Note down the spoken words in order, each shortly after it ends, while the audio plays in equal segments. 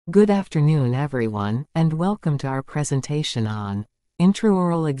Good afternoon everyone, and welcome to our presentation on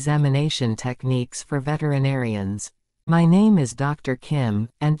intraoral examination techniques for veterinarians. My name is Dr. Kim,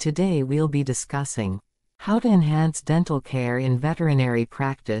 and today we'll be discussing how to enhance dental care in veterinary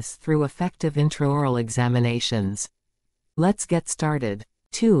practice through effective intraoral examinations. Let's get started.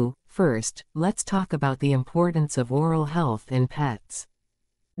 First, let's talk about the importance of oral health in pets.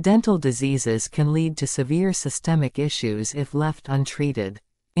 Dental diseases can lead to severe systemic issues if left untreated.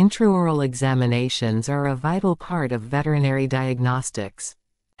 Intraoral examinations are a vital part of veterinary diagnostics,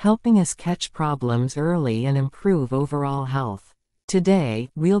 helping us catch problems early and improve overall health. Today,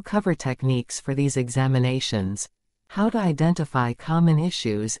 we'll cover techniques for these examinations, how to identify common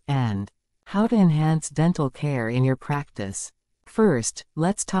issues, and how to enhance dental care in your practice. First,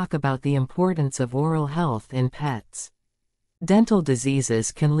 let's talk about the importance of oral health in pets. Dental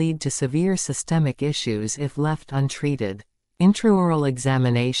diseases can lead to severe systemic issues if left untreated. Intraoral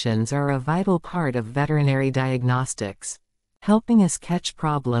examinations are a vital part of veterinary diagnostics, helping us catch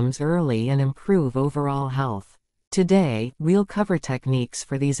problems early and improve overall health. Today, we'll cover techniques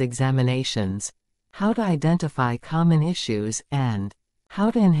for these examinations, how to identify common issues, and how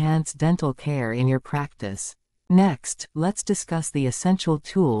to enhance dental care in your practice. Next, let's discuss the essential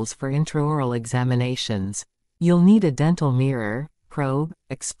tools for intraoral examinations. You'll need a dental mirror, probe,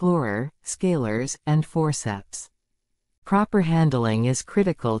 explorer, scalers, and forceps. Proper handling is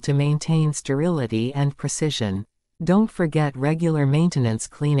critical to maintain sterility and precision. Don't forget regular maintenance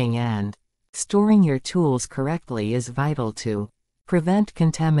cleaning and storing your tools correctly is vital to prevent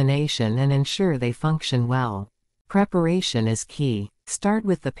contamination and ensure they function well. Preparation is key. Start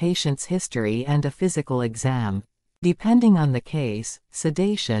with the patient's history and a physical exam. Depending on the case,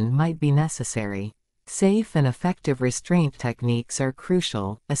 sedation might be necessary. Safe and effective restraint techniques are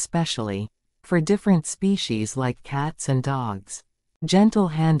crucial, especially for different species like cats and dogs. Gentle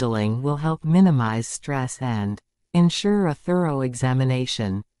handling will help minimize stress and ensure a thorough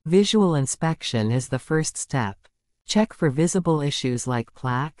examination. Visual inspection is the first step. Check for visible issues like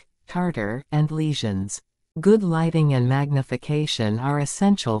plaque, tartar, and lesions. Good lighting and magnification are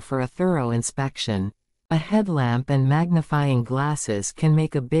essential for a thorough inspection. A headlamp and magnifying glasses can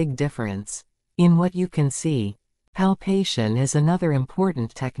make a big difference in what you can see. Palpation is another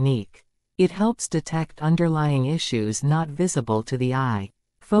important technique. It helps detect underlying issues not visible to the eye.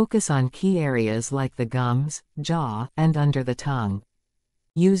 Focus on key areas like the gums, jaw, and under the tongue.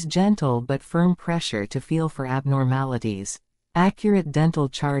 Use gentle but firm pressure to feel for abnormalities. Accurate dental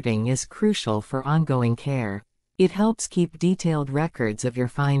charting is crucial for ongoing care. It helps keep detailed records of your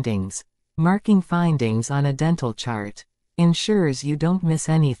findings. Marking findings on a dental chart ensures you don't miss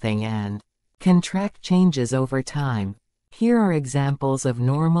anything and can track changes over time. Here are examples of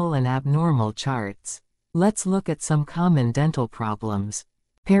normal and abnormal charts. Let's look at some common dental problems.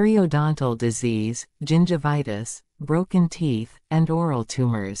 Periodontal disease, gingivitis, broken teeth, and oral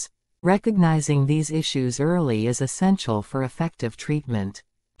tumors. Recognizing these issues early is essential for effective treatment.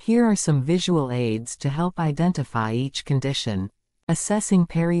 Here are some visual aids to help identify each condition. Assessing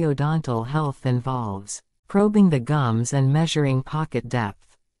periodontal health involves probing the gums and measuring pocket depth.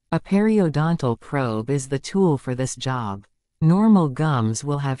 A periodontal probe is the tool for this job. Normal gums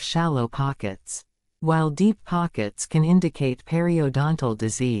will have shallow pockets, while deep pockets can indicate periodontal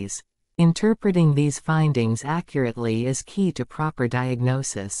disease. Interpreting these findings accurately is key to proper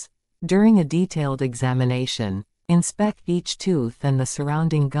diagnosis. During a detailed examination, inspect each tooth and the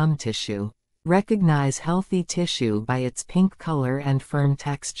surrounding gum tissue. Recognize healthy tissue by its pink color and firm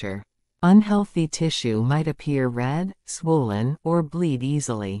texture. Unhealthy tissue might appear red, swollen, or bleed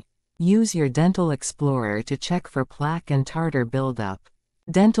easily. Use your dental explorer to check for plaque and tartar buildup.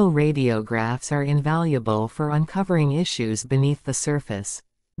 Dental radiographs are invaluable for uncovering issues beneath the surface.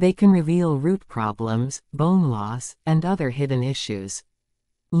 They can reveal root problems, bone loss, and other hidden issues.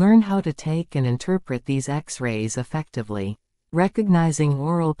 Learn how to take and interpret these X-rays effectively. Recognizing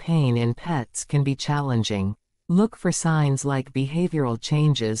oral pain in pets can be challenging. Look for signs like behavioral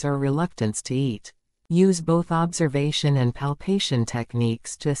changes or reluctance to eat. Use both observation and palpation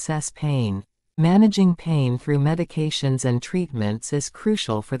techniques to assess pain. Managing pain through medications and treatments is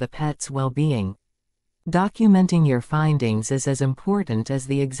crucial for the pet's well-being. Documenting your findings is as important as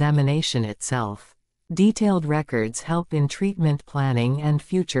the examination itself. Detailed records help in treatment planning and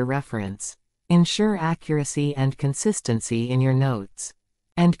future reference. Ensure accuracy and consistency in your notes.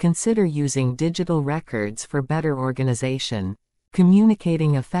 And consider using digital records for better organization.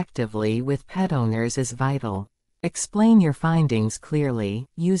 Communicating effectively with pet owners is vital. Explain your findings clearly,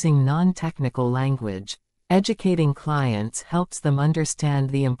 using non-technical language. Educating clients helps them understand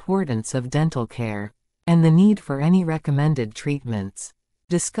the importance of dental care and the need for any recommended treatments.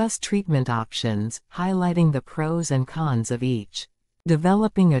 Discuss treatment options, highlighting the pros and cons of each.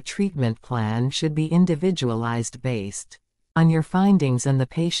 Developing a treatment plan should be individualized based on your findings and the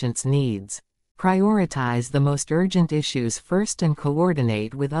patient's needs. Prioritize the most urgent issues first and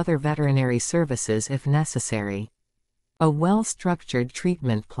coordinate with other veterinary services if necessary. A well-structured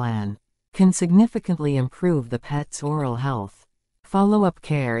treatment plan can significantly improve the pet's oral health. Follow-up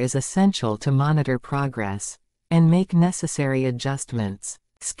care is essential to monitor progress and make necessary adjustments.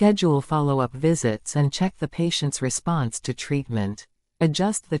 Schedule follow-up visits and check the patient's response to treatment.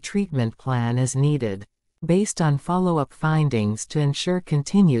 Adjust the treatment plan as needed, based on follow-up findings to ensure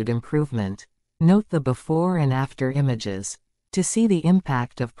continued improvement. Note the before and after images to see the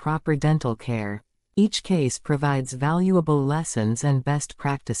impact of proper dental care. Each case provides valuable lessons and best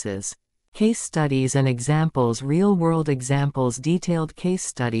practices. Case studies and examples. Real-world examples. Detailed case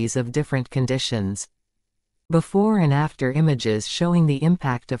studies of different conditions. Before and after images showing the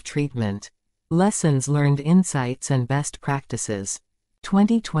impact of treatment. Lessons learned. Insights and best practices.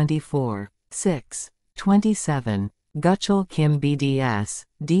 2024. 6/27. Gutschel Kim BDS,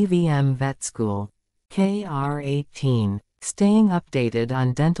 DVM Vet School. KR18. Staying updated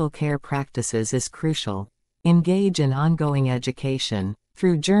on dental care practices is crucial. Engage in ongoing education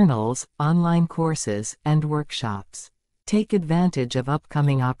through journals, online courses, and workshops. Take advantage of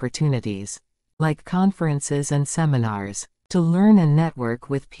upcoming opportunities, like conferences and seminars, to learn and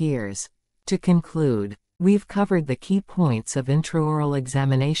network with peers. To conclude, we've covered the key points of intraoral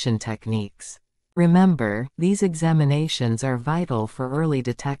examination techniques. Remember, these examinations are vital for early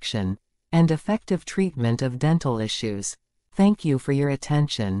detection and effective treatment of dental issues. Thank you for your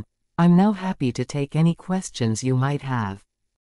attention. I'm now happy to take any questions you might have.